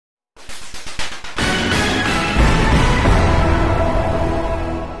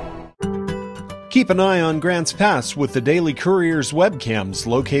Keep an eye on Grants Pass with the Daily Courier's webcams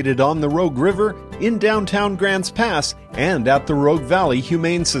located on the Rogue River, in downtown Grants Pass, and at the Rogue Valley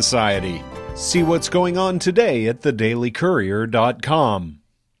Humane Society. See what's going on today at thedailycourier.com.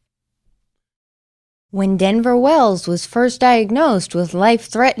 When Denver Wells was first diagnosed with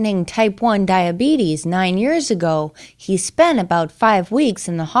life-threatening type 1 diabetes 9 years ago, he spent about 5 weeks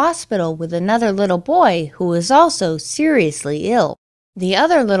in the hospital with another little boy who was also seriously ill. The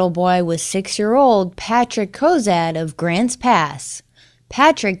other little boy was 6-year-old Patrick Kozad of Grants Pass.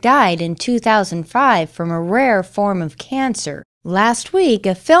 Patrick died in 2005 from a rare form of cancer. Last week,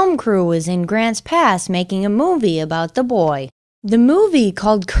 a film crew was in Grants Pass making a movie about the boy. The movie,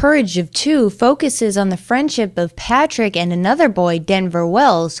 called Courage of Two, focuses on the friendship of Patrick and another boy, Denver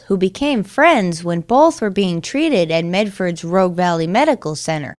Wells, who became friends when both were being treated at Medford's Rogue Valley Medical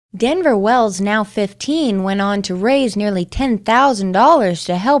Center. Denver Wells, now 15, went on to raise nearly $10,000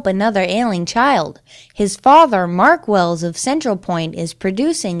 to help another ailing child. His father, Mark Wells of Central Point, is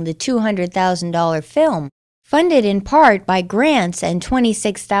producing the $200,000 film, funded in part by grants and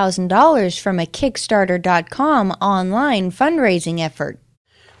 $26,000 from a Kickstarter.com online fundraising effort.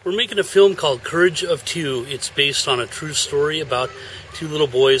 We're making a film called Courage of Two. It's based on a true story about two little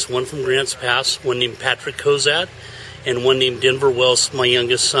boys, one from Grants Pass, one named Patrick Kozad, and one named Denver Wells, my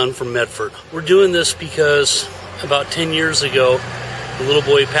youngest son from Medford. We're doing this because about 10 years ago, the little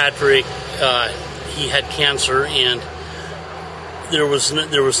boy Patrick, he had cancer, and there was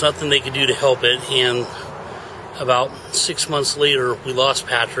nothing they could do to help it. And about 6 months later, we lost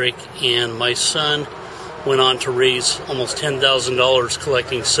Patrick, and my son went on to raise almost $10,000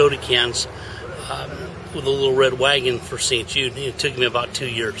 collecting soda cans with a little red wagon for St. Jude. It took me about 2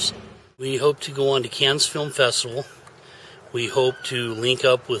 years. We hope to go on to Cannes Film Festival. We hope to link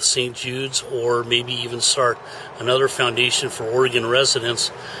up with St. Jude's, or maybe even start another foundation for Oregon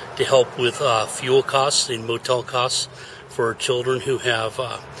residents to help with fuel costs and motel costs for children who have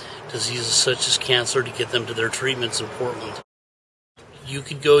diseases such as cancer, to get them to their treatments in Portland. You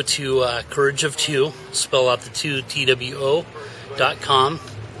could go to Courage of Two, spell out the two, TWO.com,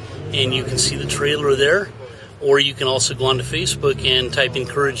 and you can see the trailer there. Or you can also go onto Facebook and type in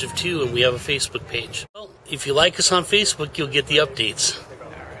Courage of Two, and we have a Facebook page. Well, if you like us on Facebook, you'll get the updates.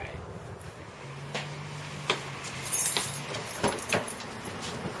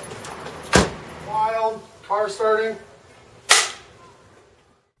 Wild, car starting.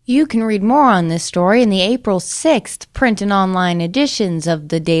 You can read more on this story in the April 6th print and online editions of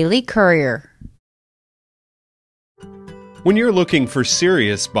the Daily Courier. When you're looking for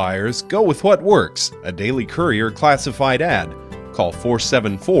serious buyers, go with what works, a Daily Courier classified ad. Call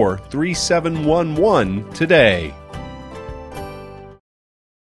 474-3711 today.